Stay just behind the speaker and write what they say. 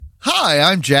Hi,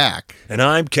 I'm Jack. And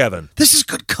I'm Kevin. This is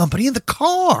Good Company in the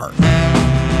Car. Can't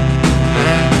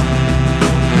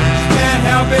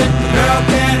help it, the girl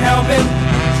can't help it.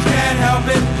 Can't help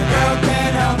it, the girl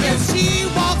can't help it. She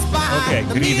walks by.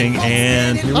 Okay, good evening,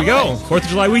 and here we go. 4th of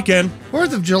July weekend.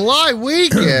 4th of July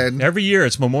weekend. Every year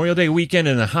it's Memorial Day weekend,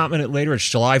 and a hot minute later it's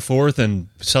July 4th, and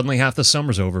suddenly half the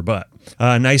summer's over. But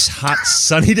nice, hot,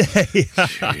 sunny day.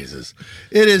 Jesus.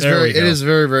 It is There we it go. is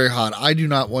very, very hot. I do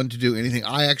not want to do anything.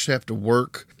 I actually have to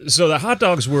work. So the hot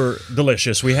dogs were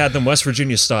delicious. We had them West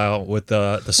Virginia style with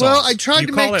the sauce. Well, I tried You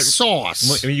to call make it-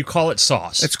 sauce. You call it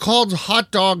sauce. It's called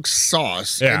hot dog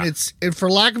sauce, Yeah. and for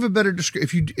lack of a better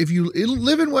description, if you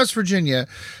live in West Virginia,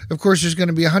 of course, there's going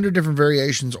to be 100 different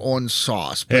variations on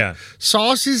sauce. But Yeah.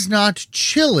 sauce is not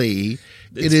chili.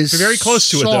 It is very close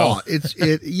to it, though.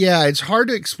 It's hard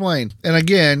to explain. And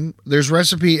again, there's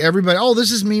recipe. Everybody,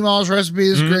 this is Meemaw's recipe.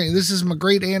 This is great. This is my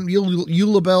great aunt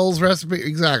Eula Bell's recipe.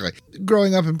 Exactly.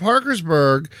 Growing up in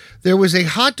Parkersburg, there was a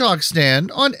hot dog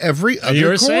stand on every other you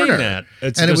were corner. saying that.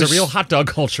 There's a real hot dog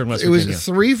culture in West It was Virginia.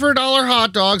 3 for $1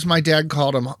 hot dogs. My dad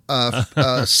called them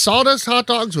sawdust hot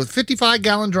dogs with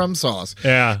 55-gallon drum sauce.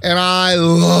 Yeah. And I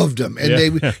loved them. And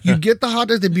Yeah. you'd get the hot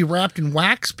dogs. They'd be wrapped in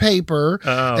wax paper.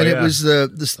 Oh, and it yeah. was the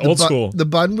Old school. The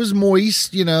bun was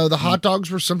moist. You know, the hot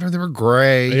dogs were sometimes they were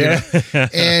gray. you Yeah. know.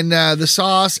 And the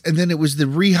sauce. And then it was the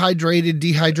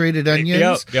dehydrated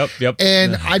onions. Yep.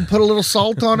 And I'd put a little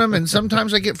salt on them. And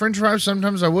sometimes I get French fries.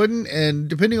 Sometimes I wouldn't. And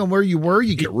depending on where you were,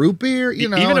 you get root beer. You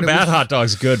know, Even a and it bad was- hot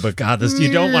dog's good, but God,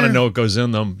 you don't want to know what goes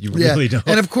in them. You really don't.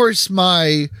 And of course,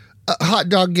 my hot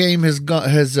dog game is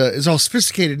all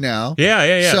sophisticated now.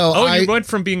 Yeah. So you went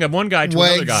from being a one guy to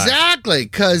Well, another guy. exactly,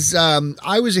 because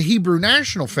I was a Hebrew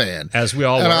National fan, As we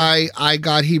all and were. I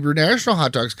got Hebrew National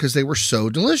hot dogs because they were so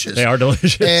delicious. They are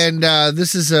delicious. And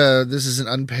this is an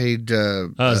unpaid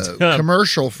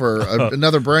commercial for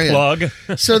another brand. Plug.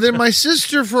 So then my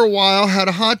sister for a while had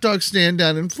a hot dog stand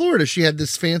down in Florida. She had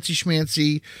this fancy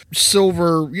schmancy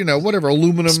silver, whatever,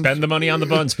 aluminum. Spend the money on the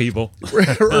buns, people.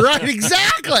 Right,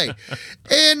 exactly.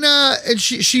 And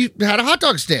she had a hot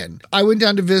dog stand. I went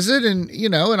down to visit, and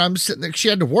I'm sitting there. She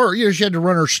had to work. She had to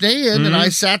run her stand, and I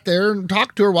sat there and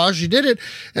talked to her while she did it.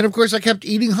 And of course, I kept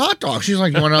eating hot dogs. She's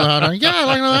like, "You want another hot dog?" Yeah, I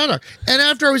like another hot dog. And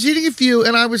after I was eating a few,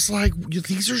 and I was like,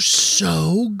 "These are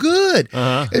so good."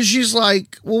 And she's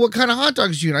like, "Well, what kind of hot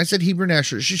dogs do you?" And I said, "Hebrew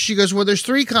National." She goes, "Well, there's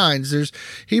 3 kinds. There's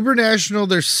Hebrew National,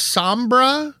 there's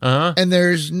Sambra, and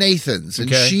there's Nathan's."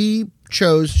 And Okay.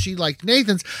 she liked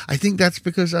Nathan's. I think that's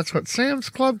because that's what Sam's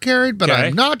Club carried, but Okay.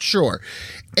 I'm not sure.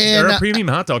 And They're a premium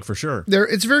hot dog for sure.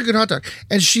 it's a very good hot dog.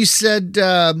 And she said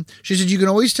you can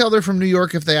always tell they're from New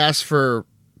York if they ask for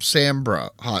Sambra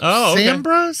hot. Oh, okay.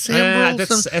 Sambra,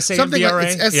 that's something like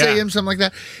SAMBRA? it's SAM, something like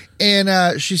that.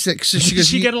 And she said, so she Does goes,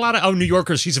 she get a lot of New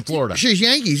Yorkers? She's in Florida. She's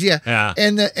Yankees, yeah. Yeah.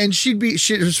 And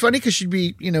it was funny because she'd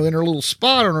be, in her little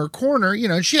spot on her corner,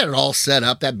 and she had it all set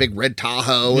up, that big red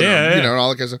Tahoe, and, Yeah. and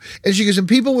all that kind of stuff. And she goes, and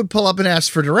people would pull up and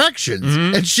ask for directions.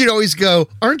 And she'd always go,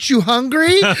 "Aren't you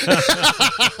hungry?"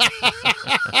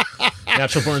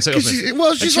 Natural born salesman. she's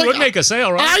And she like, would make a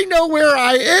sale, right? I know where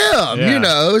I am,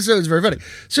 Yeah. so it's very funny.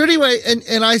 So anyway,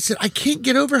 and I said, "I can't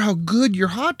get over how good your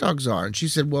hot dogs are." And she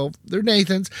said, "Well, they're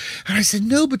Nathan's." And I said,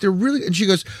 "No, but they're really," and she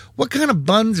goes, "What kind of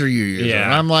buns are you using?" Yeah.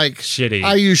 And I'm like, Shitty.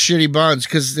 I use shitty buns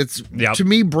because Yep. to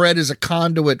me, bread is a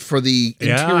conduit for the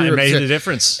Yeah, interior. it of made the- a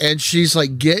difference. And she's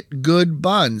like, "Get good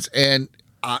buns." And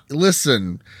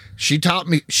listen, she taught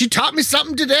me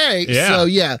something today.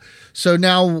 Yeah. So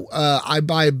now I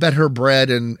buy better bread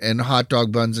and hot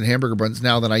dog buns and hamburger buns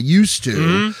now than I used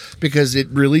to because it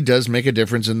really does make a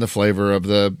difference in the flavor of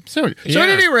the sandwich. So at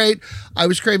Yeah. any rate, I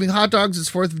was craving hot dogs. It's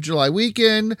 4th of July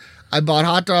weekend. I bought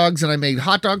hot dogs and I made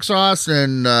hot dog sauce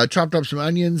and chopped up some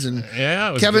onions. And Yeah,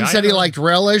 it was Kevin good. said he liked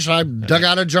relish. I dug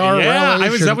out a jar of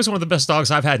relish. that was one of the best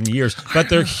dogs I've had in years. But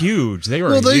they're huge. They were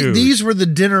Well, huge. these were the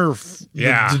dinner,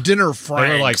 Yeah. the dinner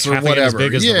franks like or half as whatever.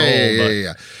 big as the roll, but-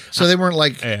 yeah. So they weren't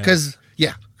like because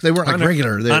they weren't like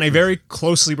regular. On a very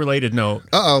closely related note,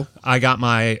 I got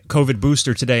my COVID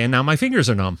booster today, and now my fingers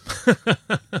are numb.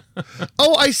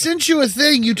 Oh, I sent you a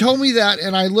thing. You told me that,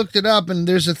 and I looked it up, and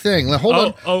there's a thing. Like, hold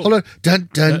on. Dun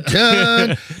dun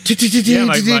dun. Yeah,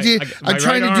 my I'm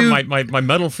trying right to do. arm, my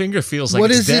metal finger feels like What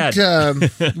it's is dead.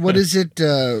 it? What is it?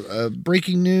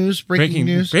 Breaking news. Breaking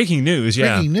news. Breaking news.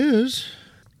 Yeah. Breaking news.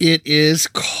 It is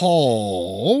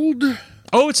called.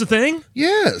 Oh, it's a thing?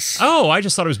 Yes. Oh, I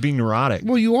just thought it was being neurotic.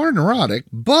 Well, you are neurotic,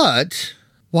 but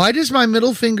why does my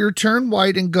middle finger turn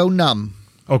white and go numb?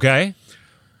 Okay.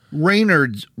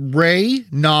 Raynaud's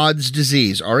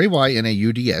disease,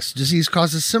 Raynauds disease,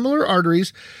 causes similar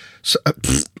arteries.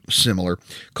 similar,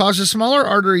 causes smaller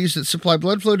arteries that supply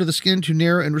blood flow to the skin to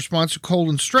narrow in response to cold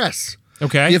and stress.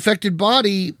 Okay. The affected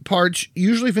body parts,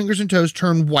 usually fingers and toes,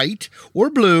 turn white or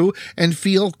blue and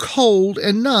feel cold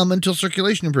and numb until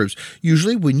circulation improves,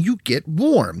 usually when you get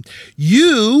warm.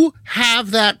 You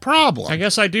have that problem. I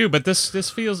guess I do, but this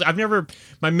feels,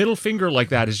 my middle finger like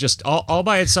that is just, all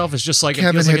by itself is just like, it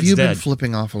Kevin, feels like have it's you dead. been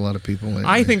flipping off a lot of people lately?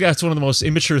 I think that's one of the most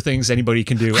immature things anybody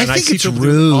can do. I And think see it's people do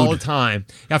it rude. all the time.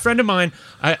 Yeah, a friend of mine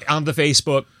on the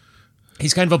Facebook,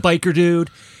 he's kind of a biker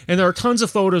dude, and there are tons of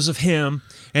photos of him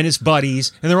and his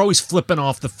buddies, and they're always flipping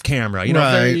off the camera, you know.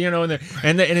 Right.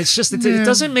 And it's just it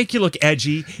doesn't make you look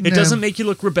edgy. It doesn't make you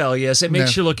look rebellious. It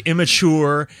makes you look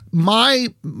immature. My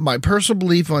personal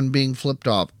belief on being flipped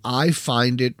off, I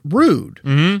find it rude.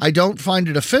 I don't find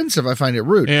it offensive. I find it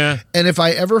rude. Yeah. And if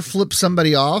I ever flip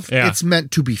somebody off, Yeah. it's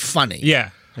meant to be funny.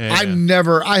 Yeah.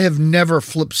 I have never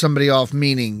flipped somebody off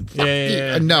meaning, fuck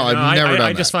you. No, I've never done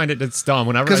I that. just find it's dumb.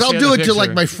 Whenever Because I I'll see do the it to picture-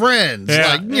 like my friends,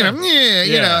 Yeah. like you know, and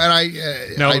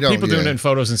I don't. people doing it in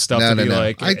photos and stuff No, to be no.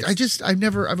 like.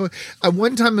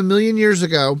 One time a million years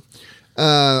ago,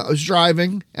 I was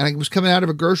driving and I was coming out of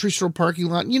a grocery store parking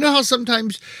lot. You know how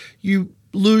sometimes you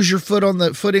lose your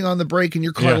footing on the brake and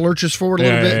your car Yeah. lurches forward a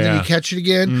little Yeah, bit yeah, and then yeah. you catch it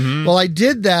again. Well, I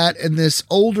did that and this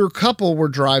older couple were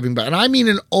driving by, and I mean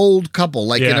an old couple,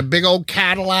 like in Yeah. a big old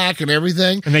Cadillac and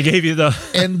everything. And they gave you the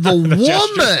And the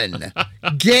woman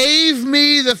gave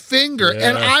me the finger,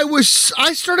 and I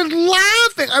started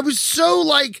laughing. I was so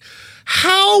like,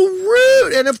 how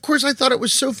rude. And of course, I thought it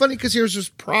was so funny because here's this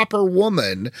proper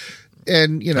woman,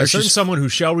 and you know, There's certain she's someone who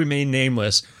shall remain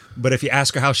nameless, but if you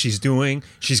ask her how she's doing,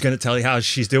 she's going to tell you how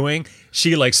she's doing.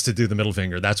 She likes to do the middle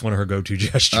finger. That's one of her go-to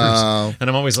gestures. And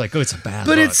I'm always like, oh, it's a bad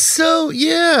but look. it's so,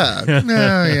 yeah.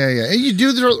 No, yeah. And you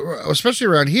do the, especially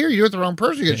around here, you do it with the wrong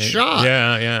person, you get shot.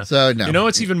 Yeah. So, no. You know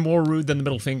what's even more rude than the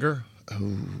middle finger?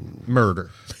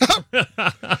 Murder.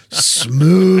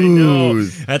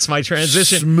 Smooth. That's my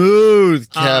transition. Smooth,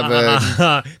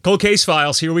 Kevin. Cold Case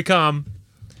Files, here we come.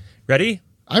 Ready?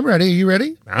 I'm ready. Are you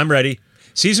ready? I'm ready.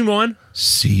 Season 1,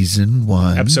 Season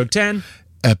 1. Episode 10,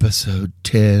 Episode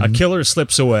 10. A Killer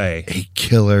Slips Away. A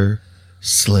killer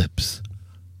slips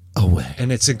away. And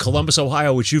it's in Columbus,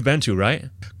 Ohio, which you've been to, right?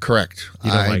 Correct.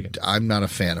 You don't like it. I'm not a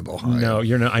fan of Ohio. No,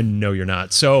 you're not. I know you're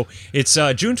not. So it's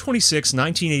June 26,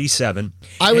 1987.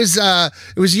 I was, it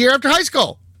was a year after high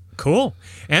school. Cool.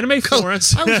 Anime Florence.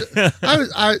 So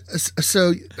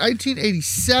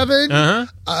 1987.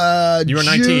 You were June,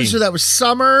 19. so that was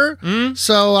summer.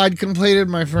 So I'd completed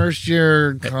my first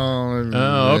year of college.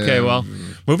 Oh, okay. Well,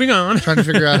 moving on. Trying to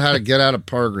figure out how to get out of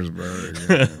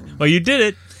Parkersburg. Well, you did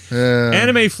it.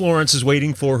 Anime Florence is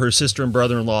waiting for her sister and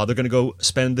brother-in-law. They're going to go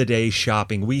spend the day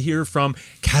shopping. We hear from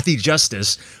Kathy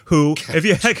Justice, who, if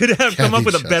you could have come up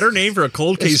with a better name for a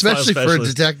cold case file Especially for a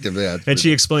specialist, detective. Yeah, and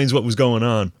she explains what was going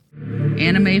on.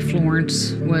 Anime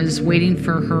Florence was waiting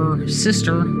for her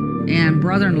sister and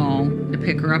brother-in-law to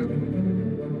pick her up.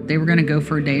 They were going to go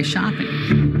for a day of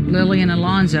shopping. Lily and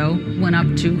Alonzo went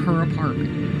up to her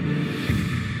apartment.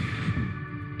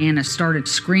 Anna started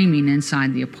screaming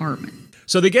inside the apartment.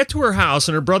 So they get to her house,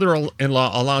 and her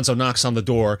brother-in-law, Alonzo, knocks on the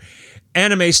door.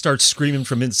 Anime starts screaming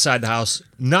from inside the house,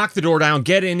 knock the door down,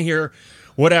 get in here,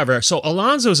 whatever. So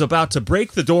Alonzo's about to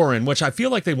break the door in, which I feel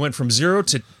like they went from 0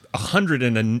 to 100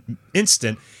 in an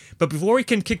instant. But before he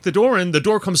can kick the door in, the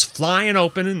door comes flying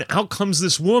open, and out comes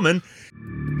this woman.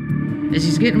 As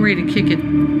he's getting ready to kick it,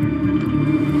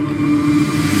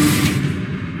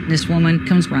 this woman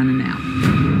comes running out.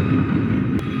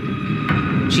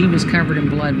 She was covered in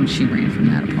blood when she ran from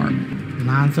that apartment.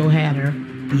 Alonzo had her.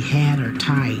 He had her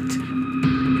tight.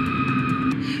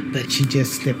 But she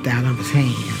just slipped out of his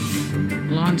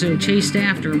hands. Alonzo chased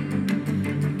after her.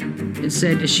 It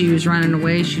said as she was running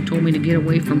away, she told me to get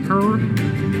away from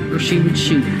her or she would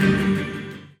shoot her.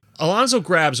 Alonzo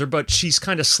grabs her, but she's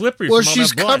kind of slippery Well, from all she's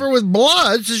that blood. covered with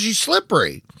blood, so she's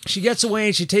slippery. She gets away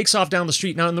and she takes off down the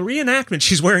street. Now, in the reenactment,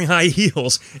 she's wearing high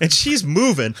heels and she's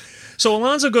moving. So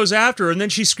Alonzo goes after her, and then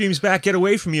she screams back, "Get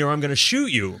away from me or I'm going to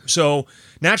shoot you." So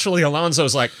naturally,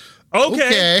 Alonzo's like,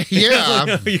 okay.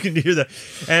 Yeah. You can hear that.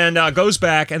 And goes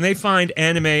back, and they find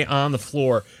Anime on the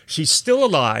floor. She's still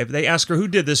alive. They ask her, who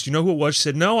did this? Do you know who it was? She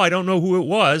said, no, I don't know who it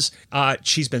was.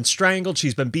 She's been strangled.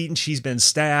 She's been beaten. She's been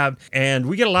stabbed. And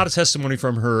we get a lot of testimony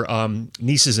from her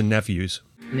nieces and nephews.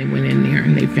 They went in there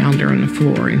and they found her on the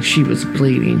floor and she was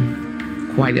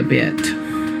bleeding quite a bit.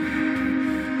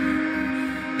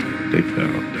 They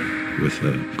found her with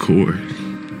a cord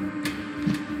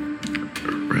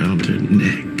around her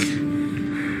neck.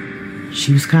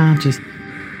 She was conscious.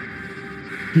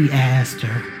 He asked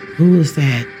her, "Who is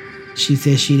that?" She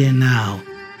said she didn't know.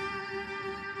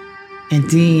 And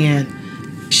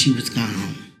then she was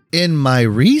gone. In my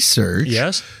research,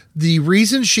 Yes. the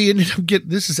reason she ended up getting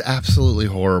this is absolutely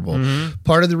horrible.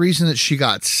 Part of the reason that she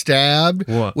got stabbed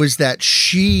What? was that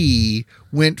she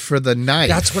went for the knife.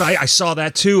 That's what I saw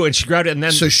that too, and she grabbed it, and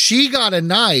then So she got a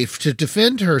knife to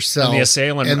defend herself. And the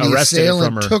assailant and the arrested it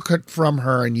assailant from her. took it from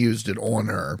her and used it on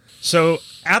her. So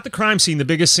at the crime scene, the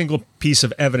biggest single piece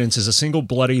of evidence is a single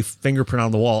bloody fingerprint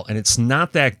on the wall, and it's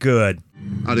not that good.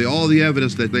 Out of all the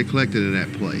evidence that they collected in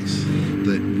that place,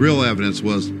 the real evidence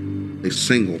was a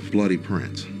single bloody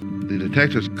print. The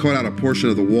detectives cut out a portion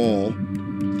of the wall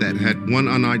that had one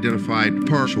unidentified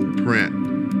partial print.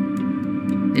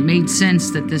 It made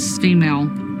sense that this female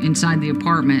inside the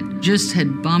apartment just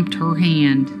had bumped her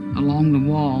hand along the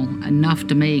wall enough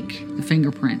to make the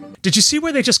fingerprint. Did you see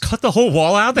where they just cut the whole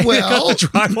wall out? They Well, cut the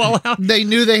drywall out. They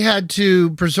knew they had to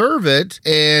preserve it,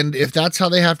 and if that's how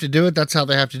they have to do it, that's how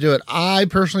they have to do it. I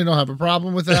personally don't have a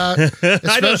problem with that,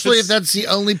 especially if that's the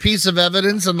only piece of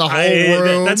evidence in the whole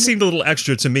room. That seemed a little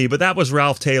extra to me, but that was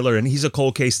Ralph Taylor, and he's a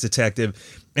cold case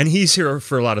detective, and he's here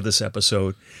for a lot of this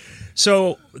episode.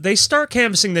 So they start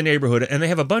canvassing the neighborhood, and they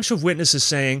have a bunch of witnesses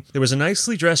saying there was a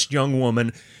nicely dressed young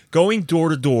woman going door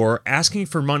to door asking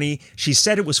for money. She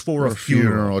said it was for a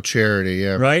funeral. Charity,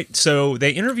 yeah. Right? So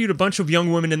they interviewed a bunch of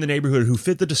young women in the neighborhood who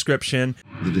fit the description.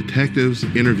 The detectives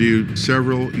interviewed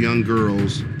several young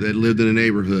girls that lived in the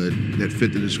neighborhood that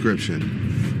fit the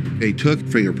description. They took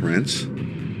fingerprints,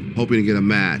 hoping to get a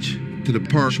match to the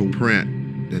partial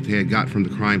print that they had got from the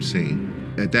crime scene.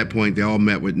 At that point, they all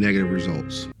met with negative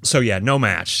results. So yeah, no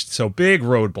match. So big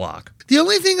roadblock. The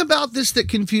only thing about this that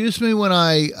confused me when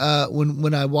I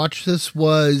when I watched this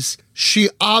was she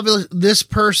obviously this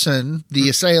person, the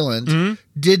assailant,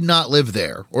 did not live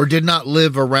there or did not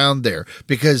live around there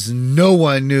because no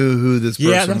one knew who this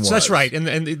person was. Yeah, that's right.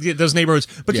 And those neighborhoods.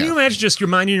 But can you imagine just you're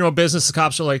minding your own business? The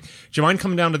cops are like, "Do you mind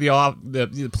coming down to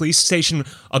the police station?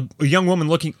 A young woman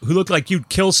who looked like you'd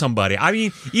kill somebody. I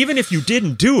mean, even if you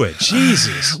didn't do it,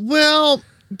 Jesus. Well,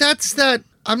 that's that.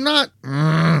 I'm not.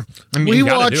 I mean, We you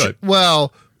gotta watch. do it.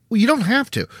 Well, you don't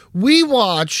have to. We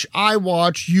watch. I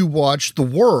watch. You watch. The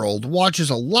world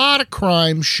watches a lot of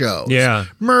crime shows. Yeah.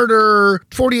 Murder,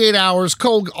 48 Hours,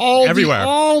 Cold. Everywhere.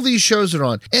 All these shows are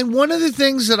on. And one of the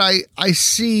things that I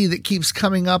see that keeps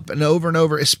coming up and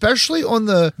over, especially on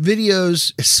the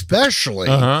videos,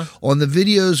 on the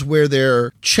videos where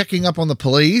they're checking up on the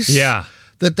police. Yeah.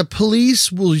 That the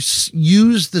police will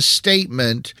use the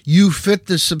statement, you fit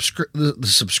the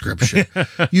subscription.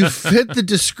 You fit the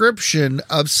description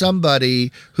of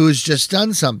somebody who has just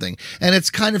done something. And it's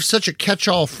kind of such a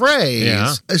catch-all phrase.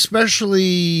 Yeah.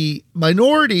 Especially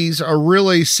minorities are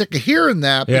really sick of hearing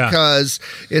that because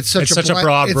it's such a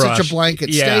broad brush. such a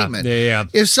blanket statement. Yeah.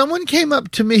 If someone came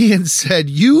up to me and said,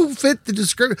 you fit the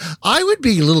description, I would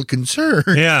be a little concerned.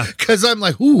 Yeah. Because I'm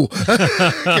like, ooh,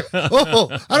 oh,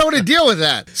 I don't want to deal with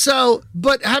that. So,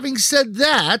 but having said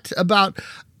that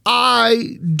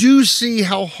I do see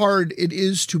how hard it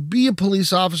is to be a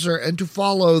police officer and to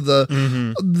follow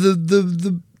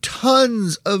the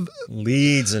tons of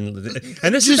leads and this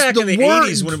is just back in the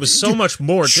 80s when it was so much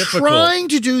more difficult. Trying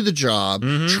to do the job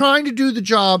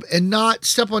and not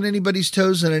step on anybody's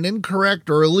toes in an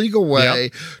incorrect or illegal way,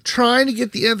 trying to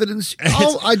get the evidence. Have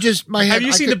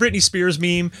you seen the Britney Spears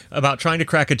meme about trying to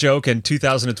crack a joke in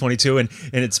 2022 and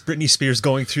it's Britney Spears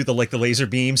going through the laser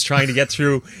beams trying to get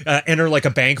through enter like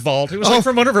a bank vault. It was like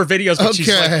from one of her videos, but she's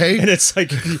like, and it's like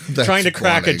trying to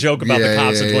crack a joke about the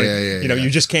cops in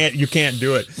 20. You can't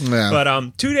do it. Yeah.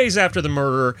 But 2 days after the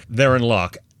murder, they're in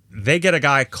luck. They get a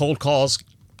guy, cold calls,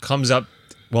 comes up.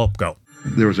 Well, go.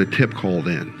 There was a tip called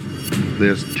in.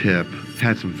 This tip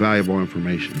had some valuable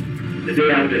information. The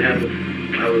day after it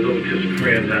happened, I was over to some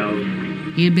friend's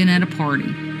house. He had been at a party,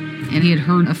 and he had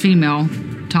heard a female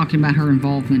talking about her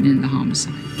involvement in the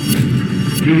homicide.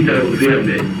 He thought it was him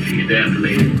that she stabbed the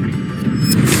lady.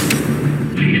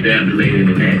 She stabbed the lady in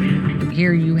the neck.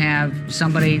 Here you have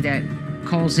somebody that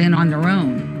calls in on their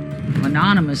own,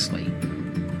 anonymously,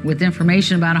 with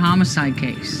information about a homicide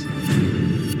case.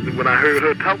 When I heard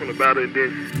her talking about it,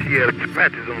 then she had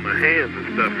scratches on her hands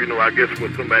and stuff. I guess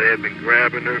when somebody had been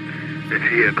grabbing her, and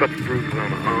she had a couple bruises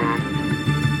on her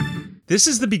arm. This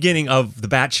is the beginning of the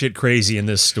batshit crazy in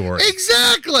this story.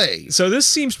 Exactly. So this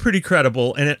seems pretty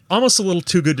credible and almost a little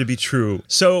too good to be true.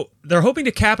 So they're hoping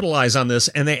to capitalize on this,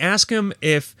 and they ask him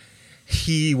if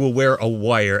he will wear a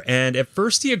wire. And at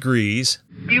first he agrees.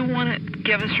 Do you want to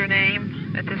give us your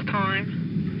name at this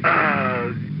time?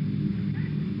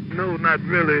 No, not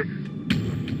really.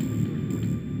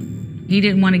 He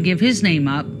didn't want to give his name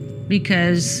up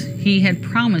because he had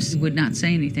promised he would not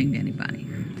say anything to anybody.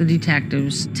 The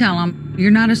detectives tell him,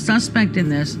 You're not a suspect in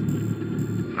this.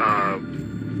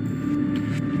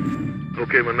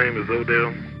 Okay, my name is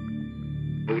Odell.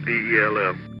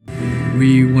 Odell.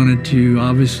 We wanted to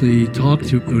obviously talk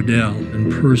to Odell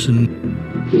in person.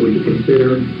 Would you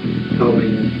consider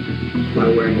helping us by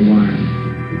wearing a wire?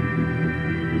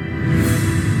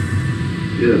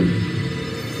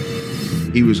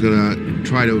 Yes. He was going to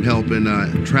try to help in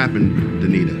trapping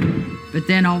Danita. But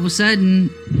then all of a sudden,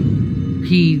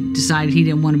 he decided he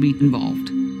didn't want to be involved.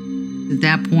 At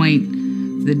that point,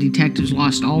 the detectives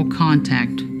lost all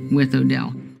contact with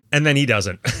Odell. And then he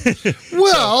doesn't.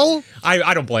 Well, so,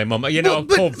 I don't blame him. You know,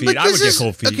 cold feet. I would get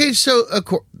cold feet. Okay, so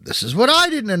this is what I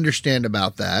didn't understand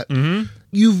about that. Mm-hmm.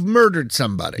 You've murdered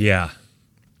somebody. Yeah.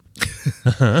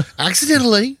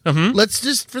 Accidentally. Mm-hmm. Let's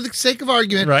just, for the sake of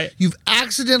argument, right. You've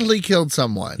accidentally killed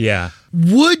someone. Yeah.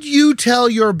 Would you tell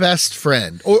your best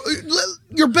friend or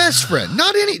your best friend?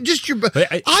 Not any, just your.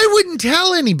 I wouldn't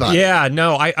tell anybody. Yeah,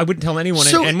 no, I wouldn't tell anyone.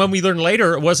 So, and when we learned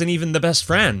later, it wasn't even the best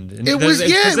friend. It was.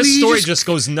 Yeah, this story just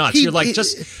goes nuts. You're like,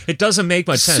 it doesn't make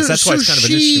much sense. That's why it's kind of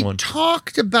an interesting one.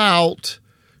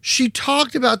 She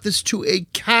talked about this to a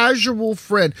casual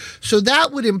friend. So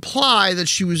that would imply that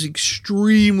she was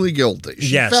extremely guilty.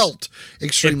 She felt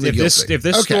extremely guilty. If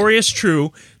this story is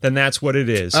true, then that's what it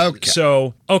is. Okay.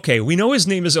 So, we know his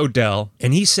name is Odell,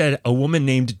 and he said a woman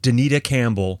named Danita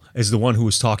Campbell is the one who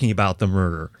was talking about the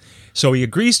murder. So he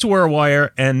agrees to wear a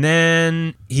wire, and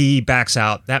then he backs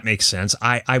out. That makes sense.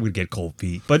 I would get cold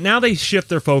feet. But now they shift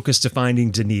their focus to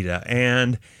finding Danita,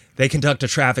 and they conduct a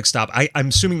traffic stop. I'm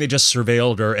assuming they just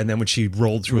surveilled her, and then when she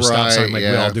rolled through a stop sign like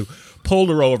we all do, pulled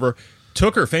her over,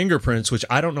 took her fingerprints, which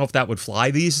I don't know if that would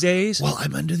fly these days. Well,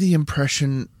 I'm under the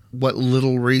impression what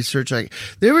little research I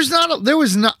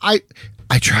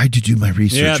tried to do my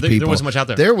research. Yeah, there wasn't much out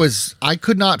there. I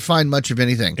could not find much of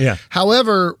anything. Yeah.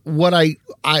 However,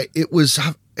 it was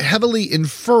heavily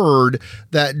inferred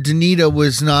that Danita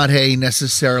was not a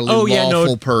necessarily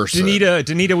lawful person.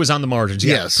 Danita was on the margins.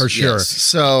 Yes, for sure. Yes.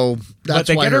 So that's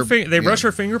but why they rush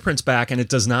her fingerprints back, and it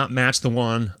does not match the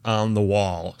one on the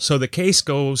wall. So the case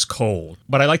goes cold.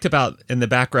 But I liked about in the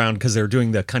background because they're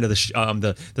doing the kind of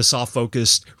the soft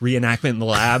focused reenactment in the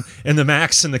lab, and the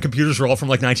Macs and the computers were all from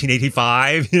like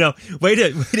 1985. You know, way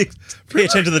to pay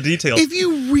attention to the details. If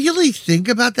you really think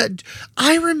about that,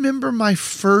 I remember my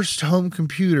first home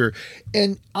computer,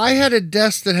 and I had a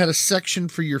desk that had a section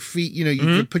for your feet. You know, you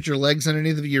could put your legs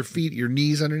underneath of it, your feet, your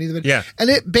knees underneath of it. Yeah. And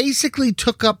it basically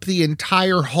took up the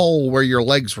entire hole where your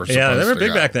legs were supposed to go. Yeah, they were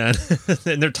big back then.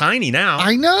 And they're tiny now.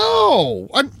 I know.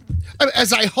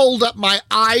 As I hold up my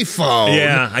iPhone.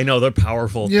 Yeah, I know. They're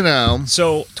powerful. You know.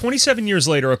 So 27 years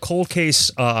later, a cold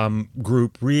case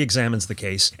group re-examines the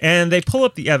case, and they pull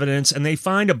up the evidence, and they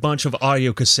find a bunch of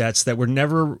audio cassettes that were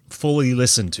never fully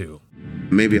listened to.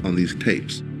 Maybe on these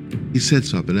tapes, he said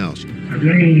something else. Are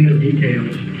there any other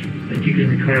details that you can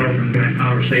recall from that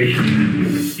conversation?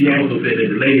 He also said that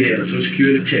the lady had a Social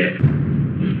Security check.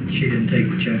 She didn't take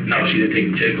the check? No, she didn't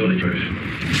take the check or the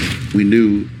church. We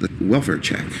knew the welfare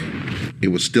check. It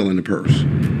was still in the purse.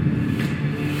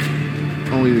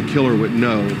 Only the killer would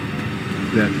know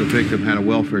that the victim had a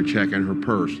welfare check in her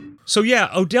purse. So yeah,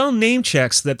 Odell name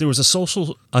checks that there was a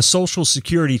social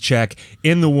security check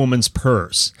in the woman's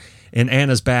purse, in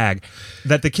Anna's bag,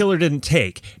 that the killer didn't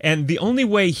take. And the only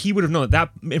way he would have known that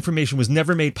information was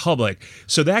never made public.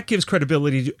 So that gives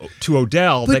credibility to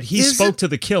Odell that he spoke to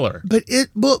the killer.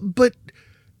 But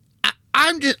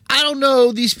I don't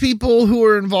know these people who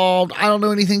are involved. I don't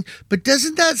know anything. But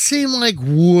doesn't that seem like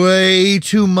way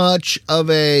too much of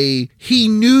he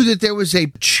knew that there was a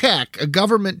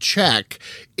government check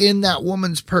in that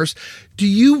woman's purse. Do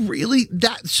you really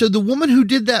so the woman who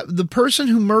did that, the person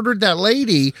who murdered that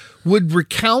lady would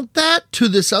recount that to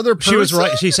this other person? She was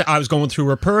right. She said, I was going through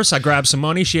her purse. I grabbed some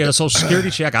money. She had a Social Security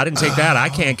check. I didn't take that. I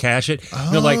can't cash it.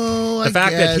 You know, like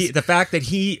the fact that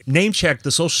he name checked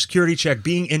the Social Security check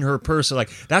being in her purse,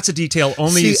 like that's a detail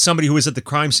only somebody who was at the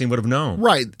crime scene would have known.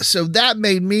 Right. So that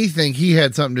made me think he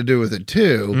had something to do with it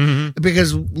too,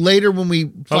 because later when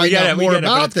we find out more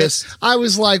about this, I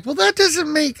was like, well, that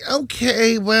doesn't make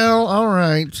well, all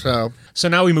right. So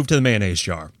now we move to the mayonnaise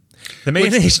jar. The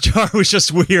mayonnaise jar was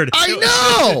just weird. I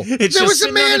know. There was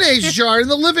a mayonnaise jar in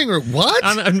the living room. What?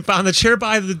 On the chair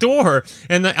by the door.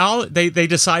 And they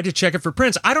decide to check it for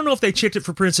prints. I don't know if they checked it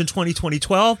for prints in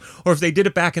 2012 or if they did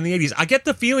it back in the 80s. I get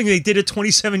the feeling they did it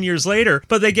 27 years later,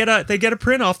 but they get a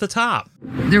print off the top.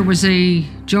 There was a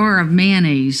jar of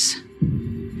mayonnaise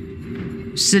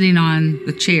sitting on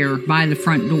the chair by the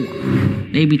front door.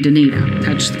 Maybe Danita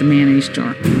touched the mayonnaise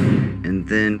jar. And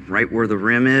then right where the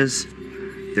rim is,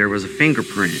 there was a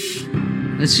fingerprint.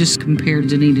 Let's just compare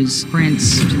Danita's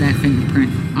prints to that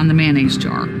fingerprint on the mayonnaise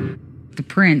jar. The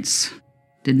prints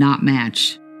did not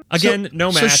match. Again,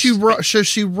 no match. So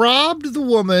she robbed the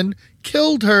woman,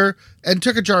 killed her, and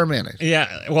took a jar of mayonnaise.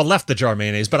 Yeah, well, left the jar of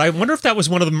mayonnaise, but I wonder if that was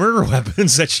one of the murder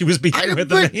weapons that she was beating with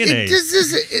the mayonnaise.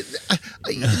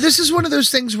 This is one of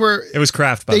those things where... It was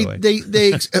Kraft, by the way.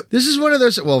 This is one of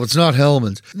those... Well, it's not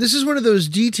Hellman's. This is one of those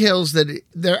details that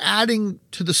they're adding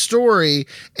to the story,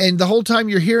 and the whole time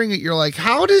you're hearing it, you're like,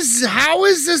 how is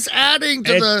this adding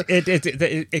to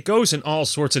It goes in all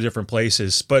sorts of different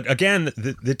places, but again,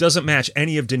 it doesn't match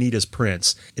any of Danita's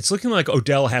prints. It's looking like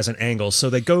Odell has an angle,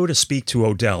 so they go to speak to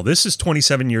Odell. This is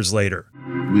 27 years later.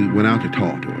 We went out to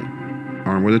talk to him,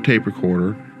 armed with a tape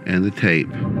recorder and the tape,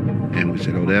 and we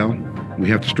said, Odell, we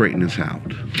have to straighten this out.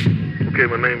 Okay,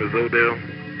 my name is Odell.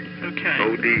 Okay.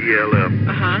 O-D-E-L-L.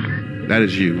 Uh-huh. That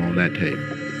is you on that tape.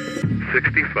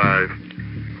 65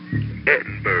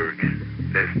 Ettenburg.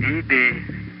 That's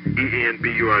E-D-E-N-B-U-R-G-H.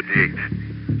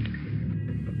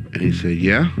 And he said,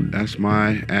 yeah, that's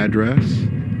my address.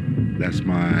 That's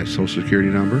my social security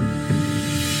number.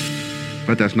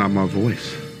 But that's not my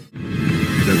voice.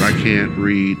 Because I can't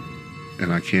read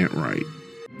and I can't write.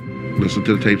 Listened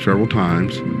to the tape several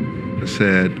times. I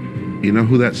said, you know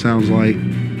who that sounds like?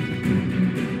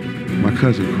 My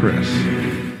cousin Chris.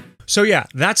 So yeah,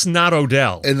 that's not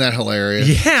Odell. Isn't that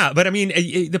hilarious? Yeah, but I mean,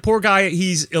 the poor guy,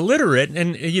 he's illiterate,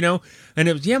 and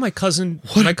my cousin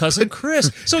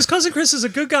Chris. So his cousin Chris is a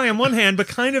good guy on one hand, but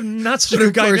kind of not such a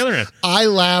good guy on the other hand. I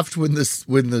laughed when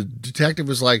the detective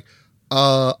was like,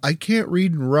 I can't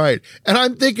read and write. And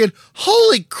I'm thinking,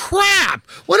 holy crap,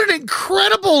 what an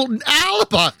incredible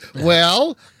alibi.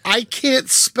 Well, I can't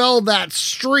spell that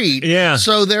street. Yeah.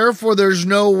 So therefore, there's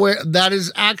no way. That is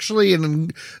actually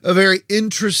a very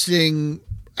interesting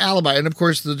alibi. And of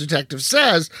course, the detective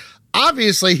says,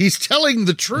 obviously, he's telling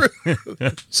the truth.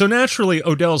 So naturally,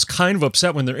 Odell's kind of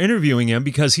upset when they're interviewing him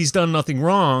because he's done nothing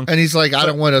wrong. And he's like, I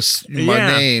don't want my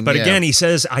name. But again, he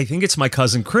says, I think it's my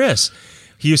cousin Chris.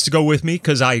 He used to go with me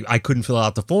because I couldn't fill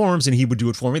out the forms, and he would do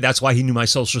it for me. That's why he knew my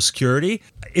social security.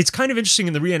 It's kind of interesting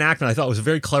in the reenactment. I thought it was a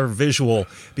very clever visual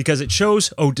because it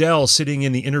shows Odell sitting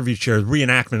in the interview chair,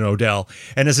 reenactment Odell.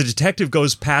 And as a detective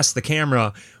goes past the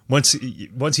camera, once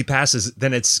he passes,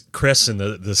 then it's Chris in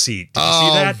the seat. Did you see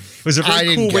that? It was a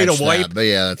very cool way to wipe. But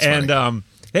yeah, that's funny.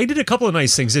 They did a couple of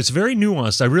nice things. It's very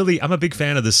nuanced. I'm a big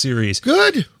fan of this series.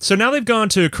 Good. So now they've gone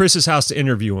to Chris's house to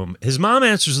interview him. His mom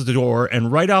answers the door,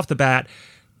 and right off the bat,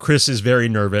 Chris is very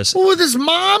nervous. Well, with his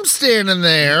mom standing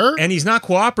there. And he's not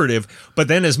cooperative, but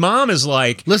then his mom is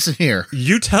like, listen here.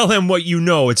 You tell him what you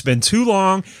know. It's been too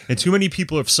long, and too many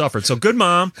people have suffered. So good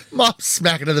mom. Mom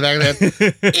smacking in the back of the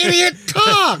head. Idiot,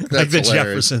 talk. That's like the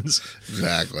hilarious. Jeffersons.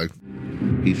 Exactly.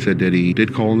 He said that he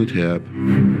did call on the tip.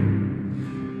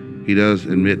 He does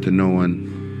admit to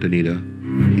knowing Danita.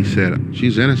 He said,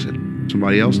 she's innocent.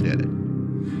 Somebody else did it.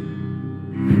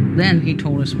 Then he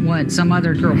told us what some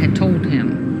other girl had told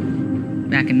him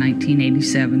back in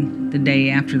 1987, the day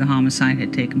after the homicide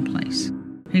had taken place.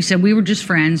 He said, we were just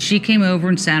friends. She came over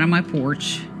and sat on my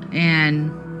porch,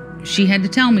 and she had to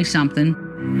tell me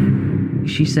something.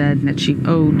 She said that she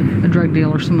owed a drug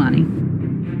dealer some money.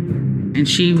 And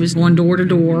she was going door to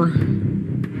door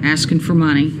asking for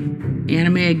money. Anna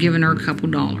Mae had given her a couple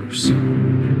dollars.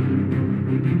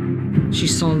 She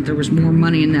saw that there was more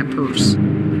money in that purse.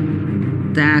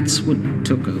 That's what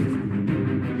took over.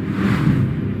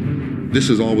 This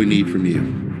is all we need from you.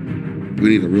 We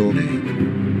need a real name.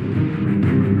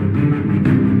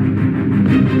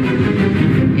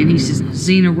 And he says,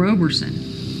 Zena Roberson.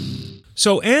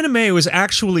 So Anna Mae was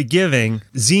actually giving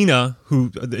Zena,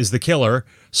 who is the killer,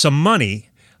 some money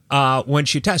when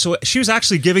she attacked. So she was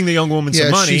actually giving the young woman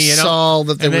some money. She saw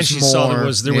that there was more. And then she saw there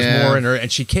was more in her,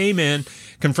 and she came in,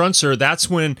 confronts her. That's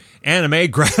when Anna Mae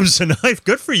grabs a knife.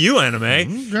 Good for you, Anna Mae.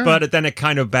 Yeah. But then it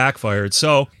kind of backfired.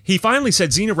 So he finally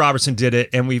said Zena Robertson did it,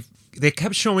 and they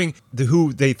kept showing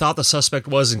who they thought the suspect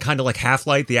was and kind of like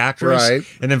Half-Light, the actress. Right.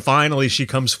 And then finally she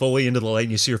comes fully into the light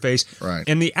and you see her face. Right.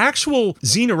 And the actual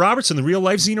Zena Robertson, the real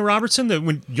life Zena Robertson, that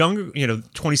when younger,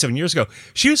 27 years ago,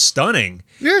 she was stunning.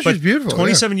 Yeah, she's beautiful.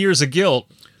 27 years of guilt.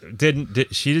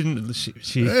 She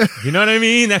you know what I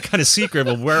mean? That kind of secret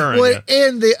will wear on you.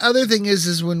 And the other thing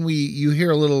is when you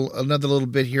hear another little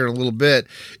bit here in a little bit,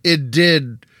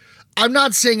 I'm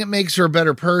not saying it makes her a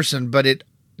better person, but it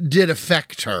did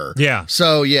affect her. Yeah.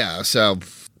 So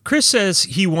Chris says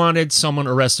he wanted someone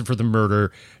arrested for the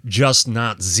murder, just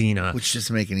not Zena. Which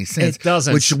doesn't make any sense. It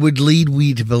doesn't. Which would lead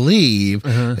we to believe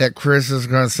that Chris has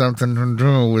got something to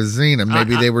do with Zena.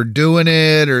 Maybe they were doing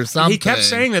it or something. He kept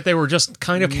saying that they were just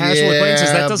kind of casual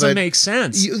acquaintances. That doesn't make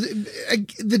sense.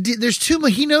 There's too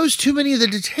much. He knows too many of the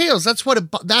details. That's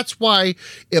why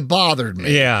it bothered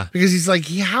me. Yeah. Because he's like,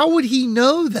 how would he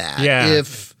know that? Yeah.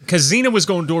 Because Zena was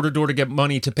going door to door to get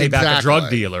money to pay back a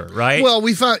drug dealer, right? Well,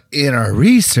 we found in our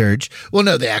research, well,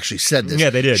 no, they actually said this.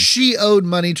 Yeah, they did. She owed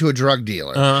money to a drug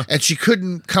dealer, and she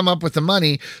couldn't come up with the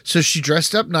money, so she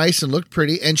dressed up nice and looked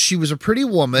pretty, and she was a pretty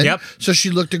woman, so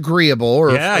she looked agreeable or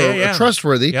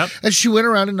trustworthy, and she went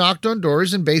around and knocked on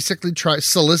doors and basically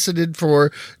solicited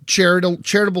for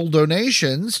charitable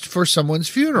donations for someone's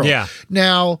funeral. Yeah.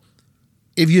 Now,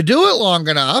 if you do it long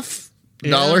enough,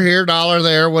 dollar here, dollar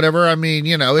there, whatever. I mean,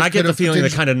 I get the feeling the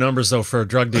kind of numbers though for a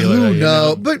drug dealer. Who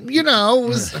knows? But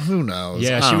who knows?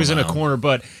 Yeah, she was in a corner.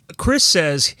 But Chris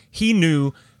says he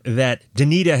knew that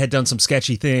Danita had done some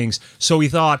sketchy things, so he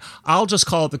thought, I'll just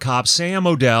call up the cops, Sam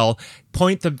O'Dell,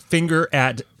 point the finger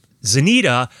at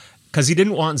Zenita. Because he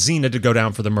didn't want Zena to go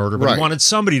down for the murder, but he wanted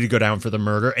somebody to go down for the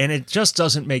murder, and it just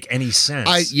doesn't make any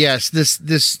sense.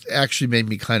 This actually made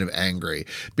me kind of angry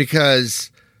because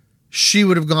she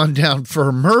would have gone down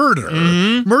for murder.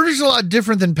 Mm-hmm. Murder's a lot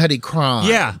different than petty crime.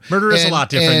 Yeah, murder is a lot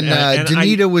different. And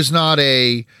Danita was not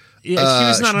a... she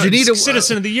was not a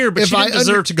citizen of the year, but she didn't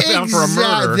deserve to go down for a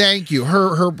murder. Thank you.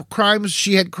 Her crimes,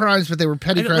 she had crimes, but they were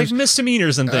petty crimes. Like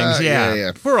misdemeanors and things,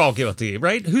 yeah. We're all guilty,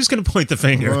 right? Who's going to point the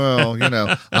finger? Well,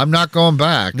 I'm not going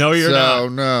back. No, you're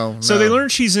not. No. So they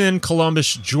learned she's in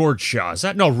Columbus, Georgia.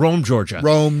 Rome, Georgia.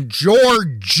 Rome,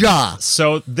 Georgia.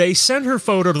 So they sent her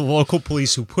photo to the local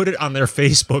police who put it on their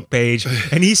Facebook page,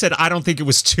 and he said, I don't think it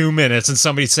was 2 minutes, and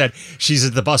somebody said, she's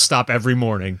at the bus stop every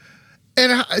morning.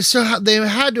 And so they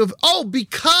had to have... Oh,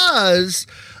 because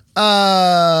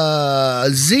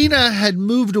Zena had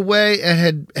moved away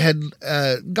and had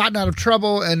gotten out of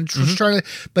trouble and was trying to...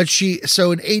 But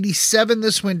so in 87,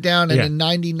 this went down, and in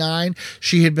 99,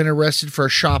 she had been arrested for a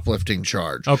shoplifting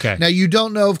charge. Okay. Now, you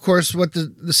don't know, of course, what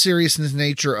the seriousness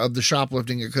nature of the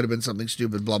shoplifting. It could have been something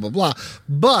stupid, blah, blah, blah.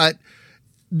 But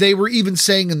they were even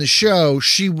saying in the show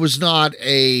she was not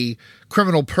a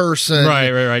criminal person.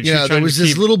 Right. There was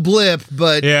this little blip,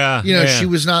 but she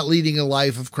was not leading a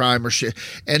life of crime or shit.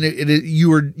 And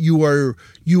you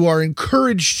are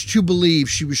encouraged to believe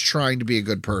she was trying to be a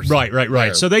good person. Right.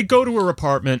 There. So they go to her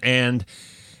apartment, and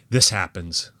this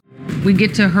happens. We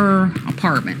get to her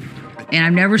apartment, and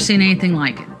I've never seen anything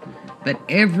like it. But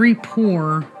every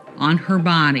pore on her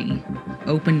body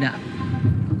opened up.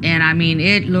 And I mean,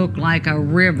 it looked like a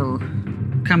river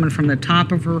coming from the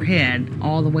top of her head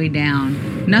all the way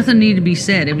down. Nothing needed to be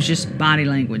said. It was just body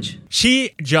language.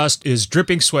 She just is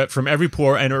dripping sweat from every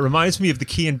pore, and it reminds me of the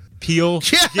Key and Peele.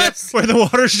 Yes! Where the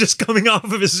water's just coming off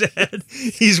of his head.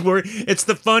 He's worried. It's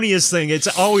the funniest thing. It's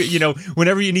always,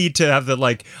 whenever you need to have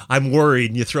the, I'm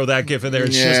worried, and you throw that gif in there.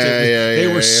 It's they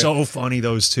were so funny,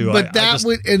 those two. But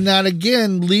that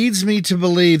again leads me to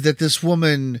believe that this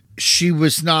woman, it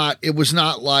was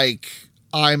not like,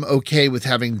 I'm okay with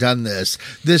having done this.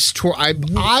 This tour, I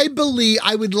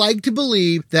would like to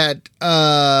believe that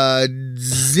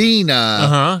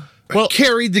Zena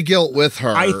carried the guilt with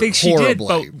her. I think she did,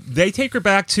 but they take her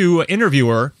back to interview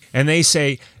her, and they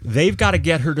say they've got to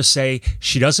get her to say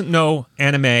she doesn't know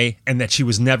anime and that she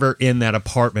was never in that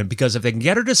apartment, because if they can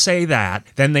get her to say that,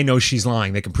 then they know she's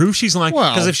lying. They can prove she's lying,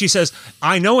 because if she says,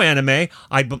 I know anime,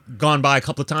 I've gone by a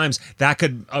couple of times, that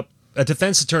could... a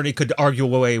defense attorney could argue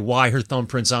away why her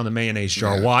thumbprint's on the mayonnaise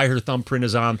jar, why her thumbprint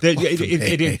is on...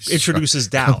 It introduces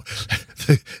doubt.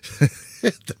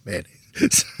 The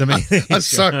mayonnaise. I'm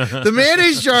sorry. The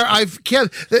mayonnaise jar, I've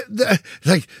kept...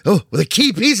 the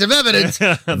key piece of evidence.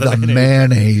 the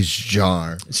mayonnaise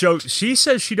jar. So she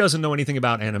says she doesn't know anything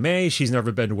about anime. She's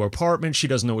never been to her apartment. She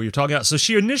doesn't know what you're talking about. So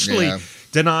she initially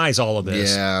denies all of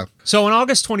this. Yeah. So on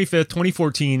August 25th,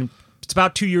 2014... It's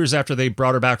about 2 years after they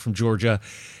brought her back from Georgia.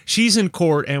 She's in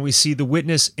court, and we see the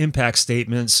witness impact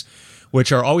statements,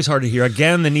 which are always hard to hear.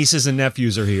 Again, the nieces and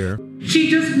nephews are here. She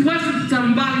just wasn't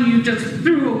somebody you just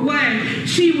threw away.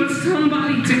 She was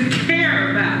somebody to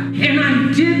care about. And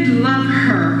I did love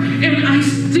her, and I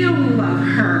still love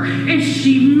her. And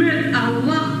she meant a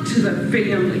lot to the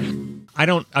family.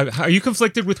 Are you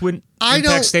conflicted with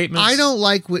impact statements? I don't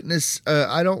like witness.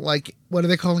 I don't like, what are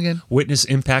they called again? Witness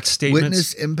impact statements.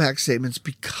 Witness impact statements,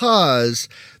 because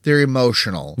they're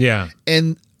emotional. Yeah.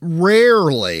 And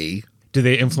rarely Do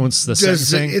they influence the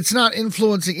sentencing? It's not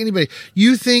influencing anybody.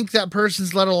 You think that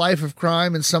person's led a life of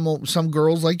crime, and some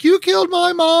girls like, you killed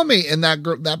my mommy, and that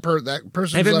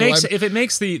person. If it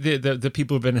makes the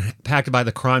people who've been impacted by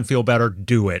the crime feel better,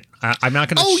 do it. I'm not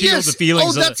going to shield the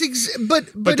feelings.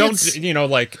 But don't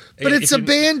But it's a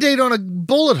Band-Aid on a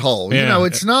bullet hole. Yeah. You know,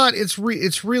 it's not. It's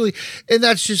really, and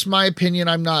that's just my opinion.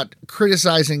 I'm not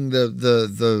criticizing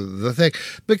the thing,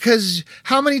 because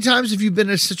how many times have you been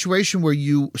in a situation where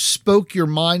you spoke your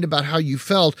mind about how you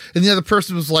felt, and the other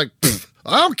person was like,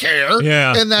 I don't care.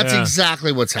 Yeah. And that's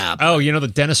exactly what's happened. Oh, the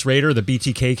Dennis Rader, the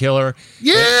BTK killer.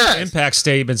 Yeah. Impact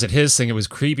statements at his thing. It was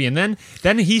creepy. And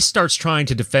then he starts trying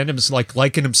to defend him,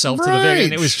 liken himself to the victim.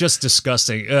 And it was just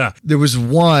disgusting. Ugh. There was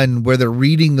one where they're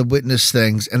reading the witness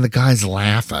things and the guy's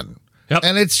laughing. Yep.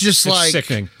 And it's just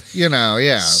sickening.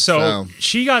 So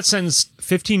she got sentenced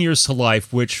 15 years to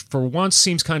life, which for once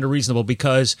seems kind of reasonable,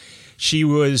 because she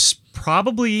was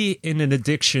probably in an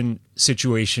addiction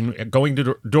situation, going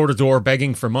door to door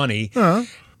begging for money,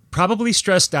 probably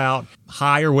stressed out,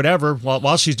 high or whatever.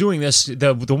 While she's doing this,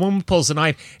 the woman pulls the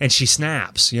knife and she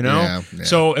snaps, Yeah.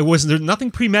 So there's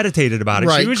nothing premeditated about it.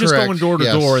 Right, she was just going door to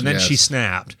door, and then she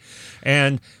snapped.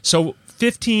 And so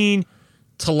 15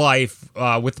 to life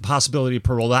with the possibility of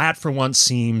parole, that for once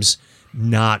seems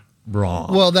not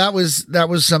wrong. Well, that was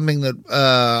something that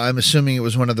I'm assuming it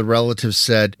was one of the relatives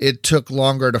said. It took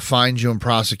longer to find you and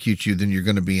prosecute you than you're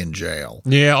going to be in jail.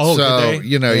 Yeah. Oh, so did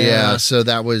they? yeah. So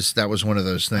that was one of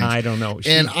those things. I don't know.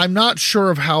 And I'm not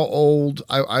sure of how old.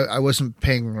 I wasn't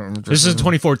paying. This is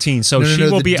 2014, so she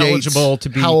will be eligible to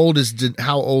be. How old is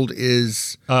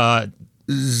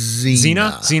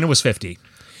Zena? Zena was 50.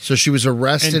 So she was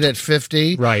arrested at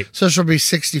 50. Right. So she'll be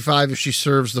 65 if she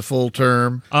serves the full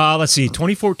term. Let's see.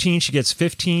 2014, she gets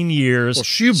 15 years. Well,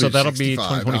 she'll be so that'll 65, be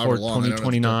 2024,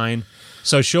 2029.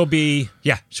 So she'll be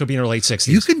in her late 60s.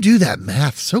 You can do that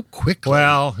math so quickly.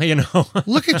 Well,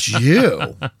 Look at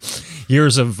you.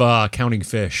 Years of counting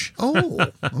fish. Oh,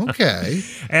 okay.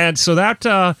 And so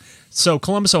that... So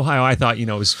Columbus, Ohio, I thought,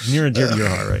 is near and dear to your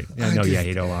heart, right? I know you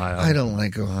hate Ohio. I don't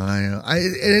like Ohio.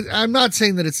 I'm not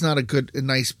saying that it's not a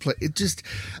nice place.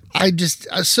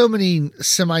 So many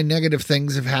semi-negative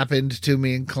things have happened to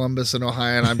me in Columbus and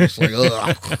Ohio, and I'm just like,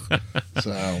 ugh.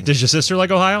 So. Does your sister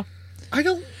like Ohio? I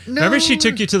don't know. Remember she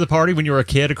took you to the party when you were a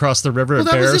kid across the river at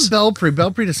Bears? That was in Belpre.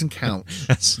 Belpre doesn't count.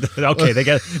 Okay,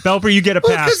 Belpre, you get a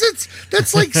pass. Because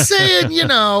that's like saying,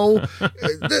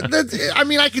 I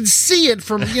mean, I can see it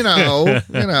from, Thank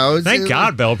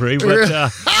God, Belpre.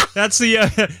 But that's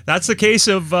the case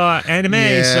of anime.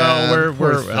 Yeah, so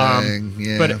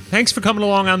But thanks for coming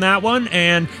along on that one,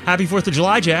 and happy 4th of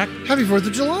July, Jack. Happy 4th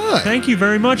of July. Thank you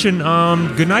very much, and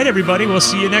good night, everybody. We'll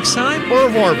see you next time. Au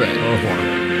revoir, babe. Au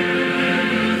revoir.